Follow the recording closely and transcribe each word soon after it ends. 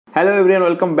Hello everyone,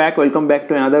 welcome back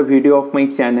to another video of my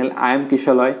channel. I am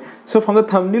Kishalay. So from the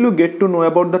thumbnail you get to know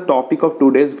about the topic of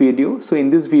today's video. So in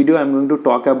this video I'm going to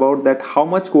talk about that how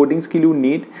much coding skill you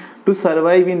need to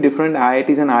survive in different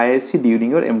IITs and IISc during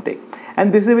your M.Tech.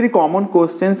 And this is a very common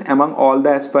question among all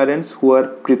the aspirants who are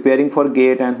preparing for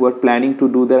GATE and who are planning to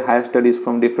do their higher studies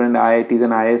from different IITs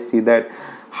and IISc, that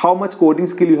how much coding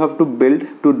skill you have to build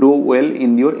to do well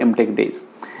in your M.Tech days.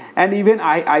 And even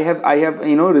I have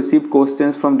received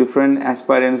questions from different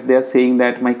aspirants. They are saying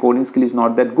that my coding skill is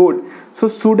not that good, so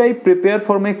should I prepare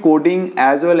for my coding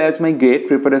as well as my GATE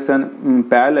preparation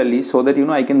parallelly, so that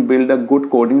I can build a good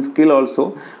coding skill also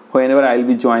whenever I will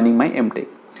be joining my M.Tech.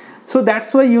 So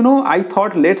that's why I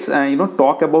thought let's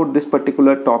talk about this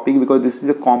particular topic, because this is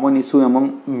a common issue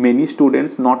among many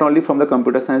students, not only from the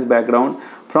computer science background,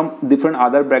 from different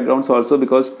other backgrounds also,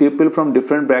 because people from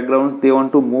different backgrounds, they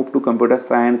want to move to computer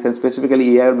science and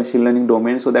specifically AI or machine learning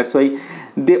domain. So that's why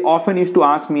they often used to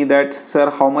ask me that, sir,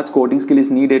 how much coding skill is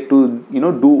needed to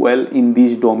do well in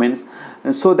these domains.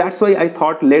 And so that's why I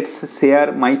thought let's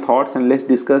share my thoughts and let's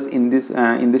discuss in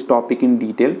this topic in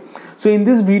detail. So in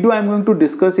this video I'm going to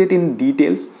discuss it in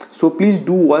details, so please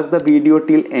do watch the video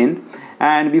till end.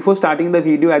 And before starting the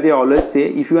video, as I always say,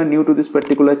 if you are new to this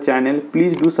particular channel,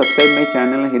 please do subscribe my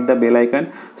channel and hit the bell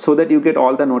icon so that you get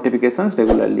all the notifications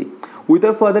regularly.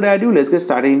 Without further ado, let's get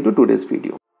started into today's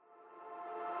video.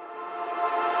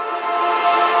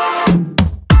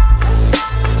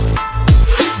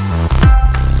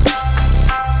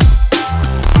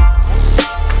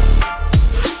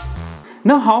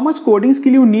 Now, how much coding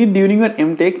skill you need during your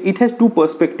M.Tech? It has two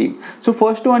perspectives. So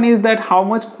first one is that how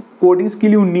much coding skill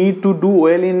you need to do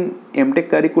well in M.Tech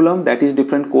curriculum, that is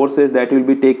different courses that you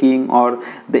will be taking or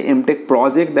the M.Tech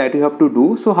project that you have to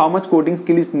do. So how much coding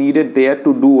skill is needed there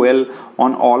to do well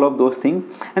on all of those things.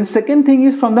 And second thing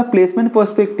is from the placement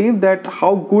perspective, that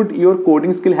how good your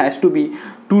coding skill has to be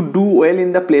to do well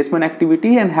in the placement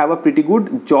activity and have a pretty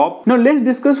good job. Now let's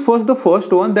discuss first the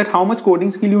first one, that how much coding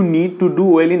skill you need to do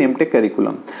well in M.Tech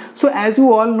curriculum. So as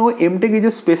you all know, M.Tech is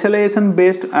a specialization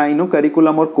based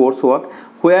curriculum or coursework,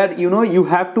 where you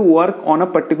have to work on a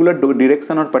particular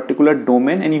direction or particular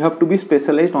domain, and you have to be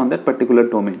specialized on that particular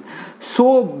domain.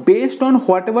 So based on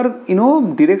whatever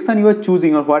direction you are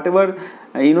choosing, or whatever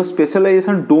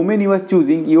specialization domain you are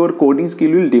choosing, your coding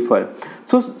skill will differ.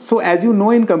 So as you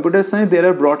know, in computer science there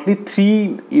are broadly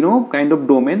three kind of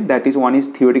domain. That is, one is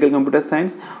theoretical computer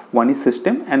science, one is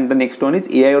system, and the next one is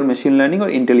AI or machine learning or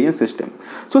intelligence system.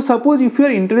 So suppose if you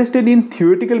are interested in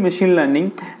theoretical machine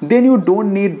learning, then you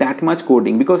don't need that much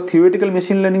coding, because theoretical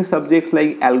machine learning subjects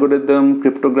like algorithm,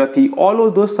 cryptography, all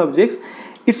of those subjects,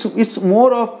 it's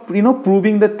more of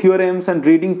proving the theorems and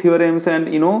reading theorems and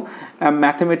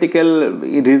mathematical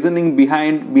reasoning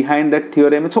behind that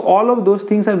theorem. So all of those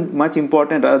things are much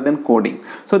important rather than coding.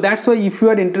 So that's why if you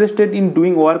are interested in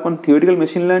doing work on theoretical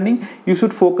machine learning, you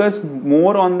should focus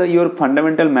more on your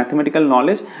fundamental mathematical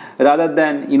knowledge rather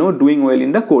than doing well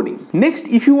in the coding. Next,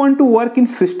 if you want to work in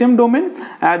system domain,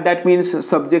 that means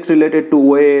subjects related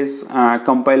to OS,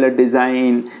 compiler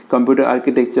design, computer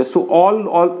architecture. So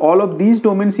all of these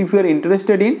domains, if you are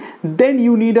interested in, then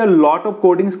you need a lot of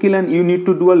coding skill and you need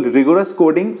to do a rigorous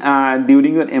coding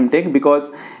during your M.Tech, because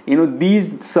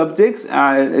these subjects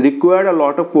require a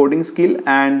lot of coding skill,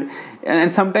 and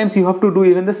sometimes you have to do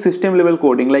even the system level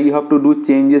coding, like you have to do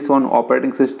changes on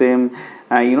operating system,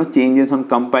 changes on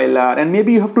compiler, and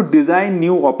maybe you have to design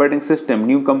new operating system,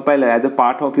 new compiler as a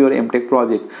part of your M.Tech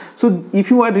project. So if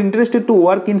you are interested to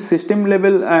work in system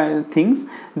level things,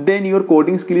 then your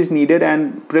coding skill is needed,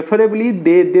 and preferably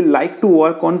they like to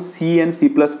work on C and C++,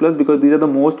 because these are the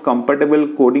most compatible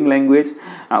coding language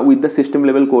with the system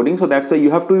level coding. So that's why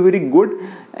you have to be very good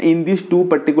in these two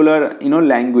particular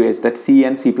language, that C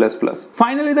and C++.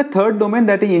 Finally, the third domain,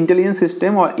 that is intelligence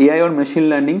system or AI or machine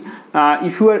learning.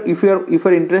 If you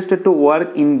are interested to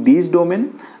work in these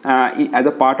domain as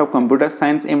a part of computer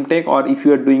science M.Tech, or if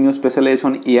you are doing your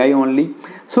specialization on AI only,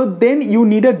 so then you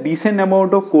need a decent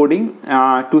amount of coding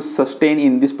to sustain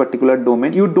in this particular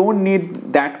domain. You don't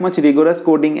need that much rigorous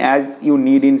coding as you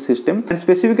need in system, and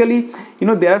specifically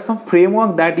there are some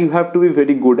framework that you have to be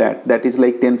very good at, that is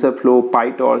like TensorFlow,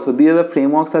 PyTorch. So these are the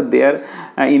frameworks are there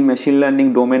in machine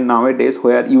learning domain nowadays,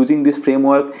 where using this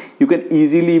framework you can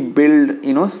easily build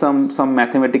some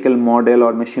mathematical model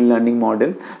or machine learning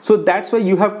model. So that's why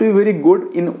you have to be very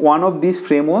good in one of these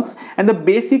frameworks, and the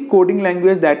basic coding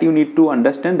language that you need to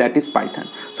understand, that is Python.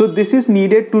 So this is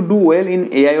needed to do well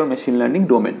in AI or machine learning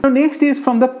domain. So next is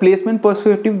from the placement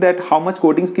perspective, that how much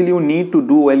coding skill you need to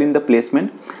do well in the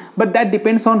placement. but that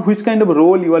depends on which kind of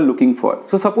role you are looking for.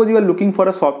 So suppose you are looking for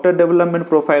a software development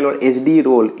profile or SD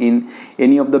role in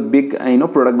any of the big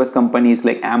product based companies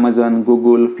like Amazon,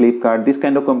 Google, Flipkart, this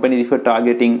kind of companies. If you're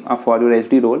targeting for your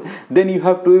SD role, then you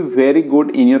have to be very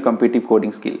good in your competitive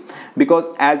coding skill, because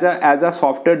as a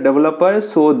software developer,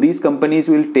 so these companies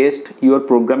will test your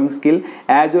programming skill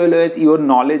as well as your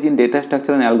knowledge in data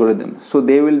structure and algorithm. So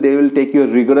they will take your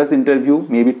rigorous interview,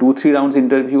 maybe 2-3 rounds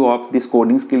interview of this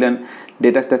coding skill and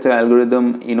data structure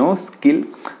algorithm skill.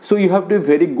 So you have to be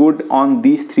very good on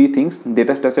these three things: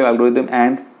 data structure, algorithm,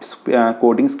 and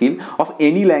coding skill of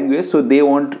any language. So they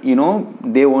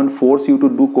won't force you to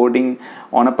do coding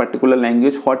on a particular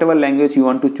language. Whatever language you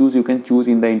want to choose, you can choose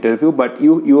in the interview, but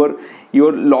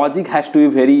your logic has to be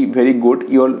very, very good.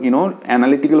 Your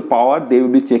analytical power, they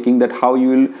will be checking that how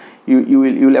you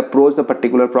will approach the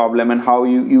particular problem and how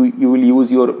you will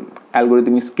use your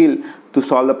algorithmic skill to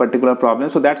solve the particular problem.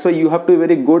 So that's why you have to be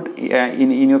very good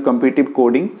in your competitive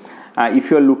coding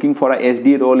if you are looking for a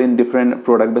SD role in different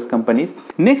product based companies.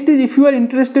 Next is, if you are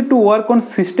interested to work on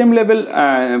system level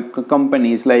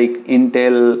companies like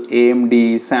Intel,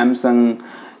 AMD, Samsung,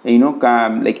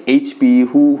 like HP,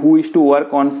 who is to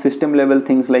work on system level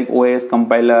things like OS,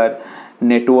 compiler,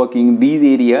 networking, these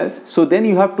areas. So then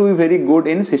you have to be very good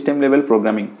in system level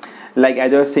programming. Like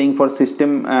as I was saying, for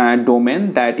system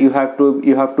domain, that you have to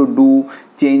do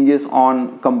changes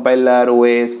on compiler,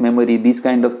 OS, memory, these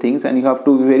kind of things, and you have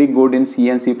to be very good in C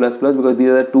and C++, because these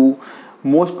are the two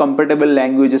most compatible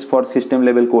languages for system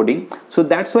level coding. So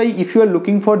that's why if you are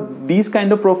looking for these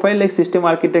kind of profile like system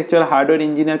architecture, hardware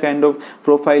engineer kind of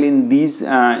profile in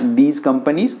these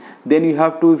companies, then you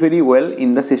have to be very well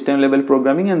in the system level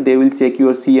programming, and they will check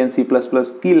your C and C++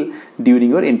 skill during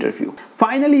your interview.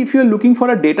 Finally, if you are looking for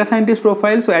a data scientist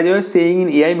profile, so as I was saying, in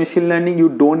AI machine learning you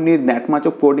don't need that much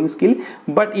of coding skill,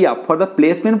 but yeah, for the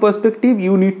placement perspective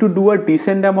you need to do a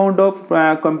decent amount of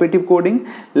competitive coding,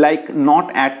 like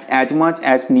not as much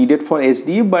as needed for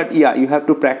SD, but yeah, you have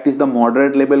to practice the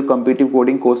moderate level competitive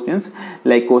coding questions,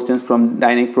 like questions from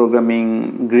dynamic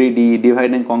programming, greedy,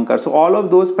 divide and conquer. So all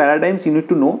of those paradigms you need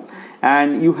to know,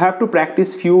 and you have to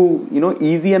practice few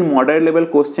easy and moderate level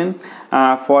question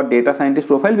for data scientist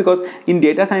profile, because in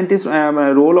data scientist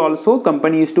role also,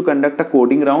 company used to conduct a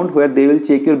coding round where they will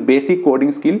check your basic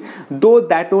coding skill, though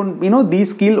that don't these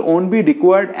skill won't be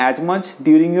required as much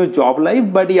during your job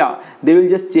life, but yeah, they will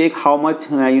just check how much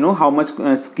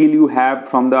skill you have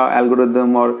from the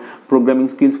algorithm or programming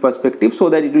skills perspective, so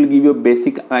that it will give you a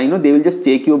basic they will just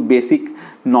check your basic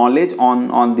knowledge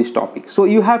on this topic. So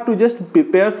you have to just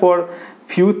prepare for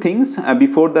few things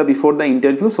before the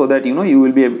interview, so that you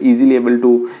will be easily able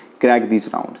to crack this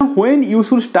round. When you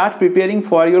should start preparing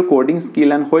for your coding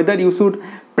skill, and whether you should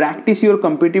practice your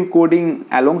competitive coding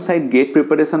alongside gate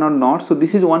preparation or not, so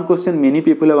this is one question many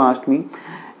people have asked me,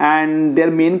 and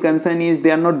their main concern is they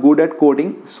are not good at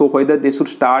coding, so whether they should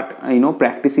start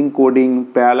practicing coding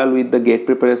parallel with the gate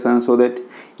preparation, so that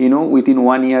within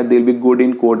 1 year they'll be good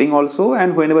in coding also,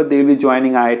 and whenever they will be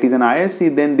joining IITs and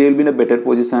IISc, then they will be in a better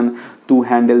position to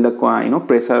handle the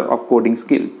pressure of coding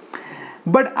skill.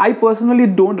 But I personally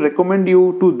don't recommend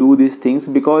you to do these things,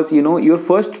 because your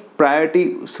first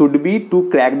priority should be to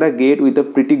crack the gate with a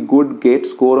pretty good gate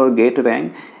score or gate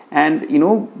rank, and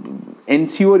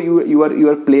ensure you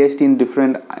are placed in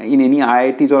any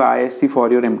IITs or IISc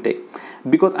for your M.Tech,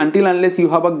 because unless you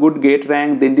have a good gate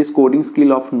rank, then this coding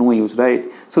skill of no use,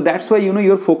 right? So that's why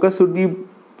your focus should be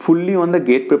fully on the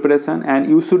gate preparation, and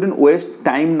you shouldn't waste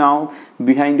time now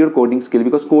behind your coding skill,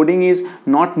 because coding is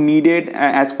not needed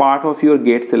as part of your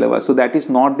gate syllabus. So that is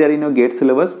not there in your gate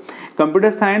syllabus.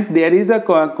 Computer science, there is a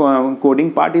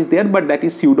coding part is there, but that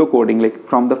is pseudo coding, like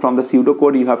from the pseudo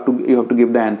code you have to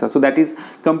give the answer. So that is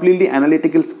completely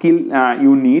analytical skill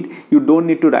you need. You don't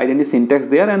need to write any syntax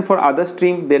there, and for other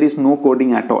stream there is no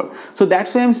coding at all. So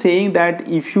that's why I'm saying that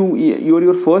if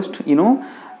your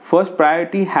first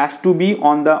priority has to be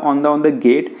on the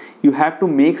gate. You have to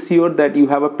make sure that you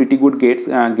have a pretty good gate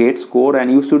score,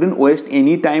 and you shouldn't waste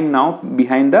any time now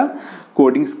behind the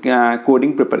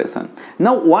coding preparation.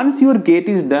 Now once your gate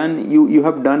is done, you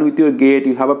have done with your gate,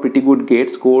 you have a pretty good gate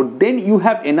score, then you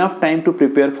have enough time to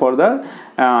prepare for the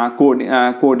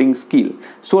coding skill.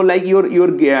 So like your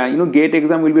gate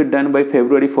exam will be done by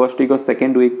February 1st week or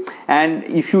 2nd week, and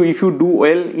if you do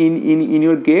well in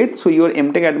your gate, so your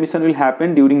M.Tech admission will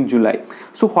happen during July.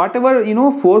 So whatever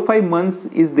 4-5 months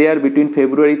is there between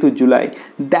February to July,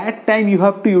 that time you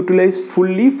have to utilize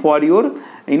fully for your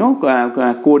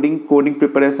coding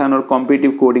preparation or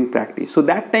competitive coding practice. So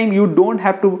that time you don't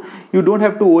have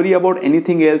to worry about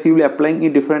anything else. You will be applying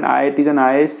in different IITs and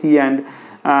IISc, and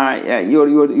your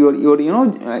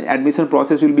admission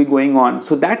process will be going on.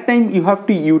 So that time you have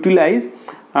to utilize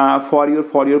for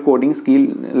your coding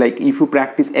skill. Like if you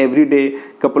practice every day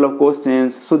couple of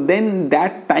questions, so then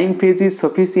that time phase is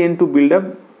sufficient to build up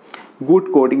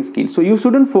good coding skill. So you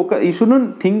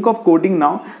shouldn't think of coding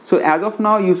now. So as of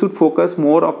now you should focus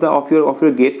more of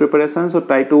your gate preparation. So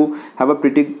try to have a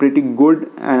pretty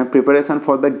good preparation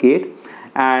for the gate,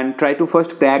 and try to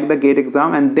first crack the gate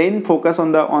exam and then focus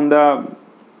on the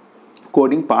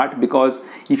coding part. Because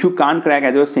if you can't crack,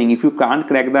 as I was saying, if you can't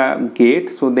crack the gate,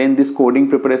 so then this coding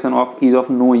preparation is of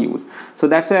no use. So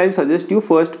that's why I suggest you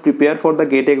first prepare for the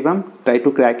gate exam, try to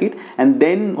crack it, and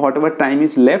then whatever time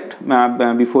is left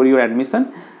before your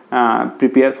admission,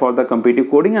 prepare for the competitive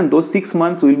coding, and those 6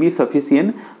 months will be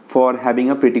sufficient for having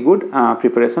a pretty good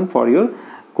preparation for your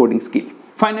coding skill.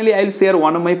 Finally, I will share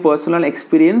one of my personal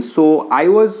experience. So when I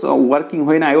was working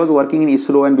in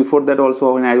ISRO, and before that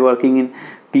also when I was working in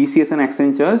TCS and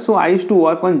Accenture, so I used to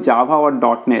work on Java or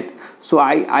 .NET. So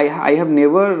I have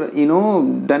never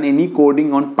done any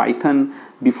coding on Python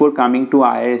before coming to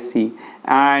IISc,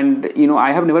 and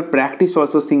I have never practiced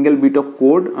also single bit of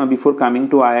code before coming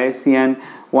to IISc. And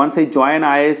once I joined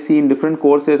IISc, in different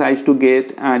courses I used to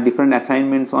get different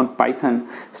assignments on Python,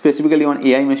 specifically on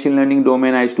AI machine learning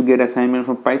domain. I used to get assignments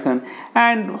from Python,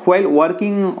 and while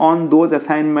working on those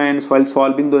assignments, while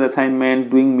solving those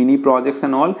assignments, doing mini projects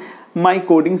and all, my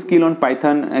coding skill on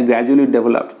Python gradually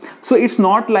developed. So it's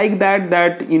not like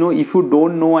that if you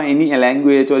don't know any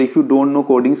language, or if you don't know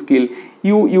coding skill,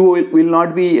 you will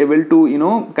not be able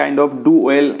to kind of do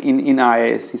well in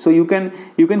IISc. So you can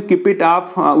keep it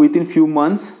up within few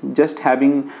months, just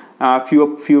having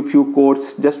few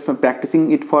codes, just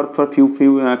practicing it for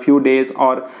few days,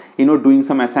 or doing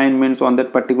some assignments on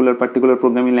that particular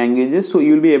programming languages. So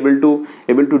you will be able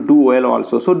to do well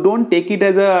also. So don't take it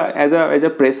as a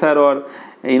pressure, or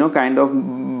kind of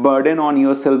burden on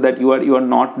yourself that you are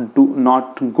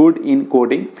not good in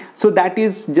coding. So that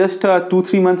is just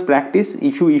 2-3 months practice.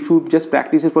 If you just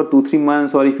practice it for 2-3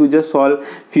 months, or if you just solve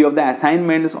few of the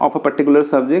assignments of a particular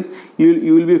subjects,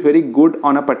 you will be very good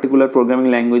on a particular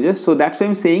programming languages. So that's why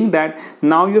I'm saying that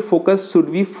now your focus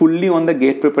should be fully on the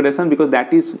gate preparation, because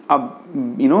that is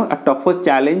a tougher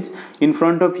challenge in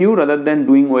front of you rather than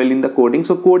doing well in the coding.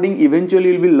 So coding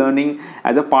eventually you'll be learning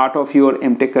as a part of your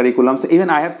M.Tech curriculum. So even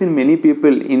I have seen many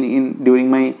people during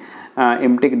my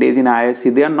M.Tech days in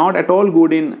IISc, they are not at all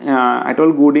good in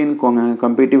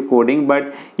competitive coding,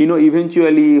 but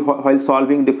eventually while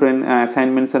solving different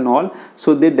assignments and all,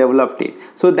 so they developed it.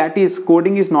 So that is,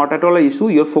 coding is not at all an issue.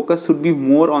 Your focus should be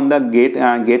more on the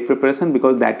gate preparation,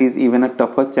 because that is even a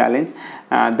tougher challenge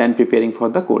than preparing for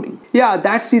the coding. Yeah,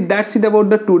 that's it about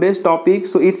the today's topic.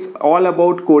 So it's all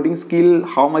about coding skill,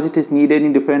 how much it is needed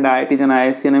in different IITs and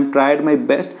IISc, and I've tried my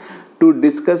best to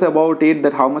discuss about it,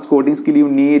 that how much coding skill you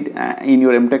need in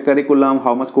your M.Tech curriculum,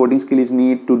 how much coding skill is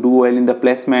need to do well in the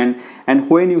placement, and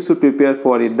when you should prepare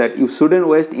for it. That you shouldn't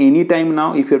waste any time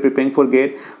now. If you're preparing for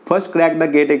gate, first crack the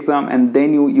gate exam, and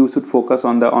then you should focus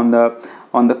on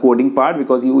the coding part,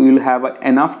 because you will have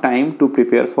enough time to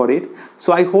prepare for it.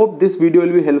 So I hope this video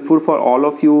will be helpful for all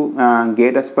of you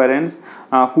gate aspirants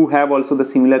who have also the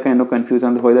similar kind of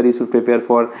confusion whether you should prepare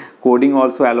for coding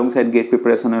also alongside gate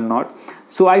preparation or not.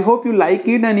 So I hope you like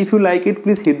it, and if you like it,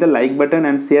 please hit the like button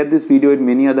and share this video with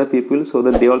many other people, so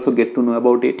that they also get to know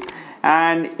about it.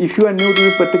 And if you are new to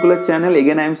this particular channel,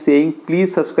 again I am saying,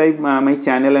 please subscribe my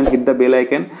channel and hit the bell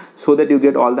icon, so that you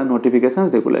get all the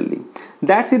notifications regularly.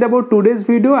 That's it about today's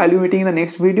video. I'll be meeting in the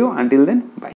next video. Until then, bye.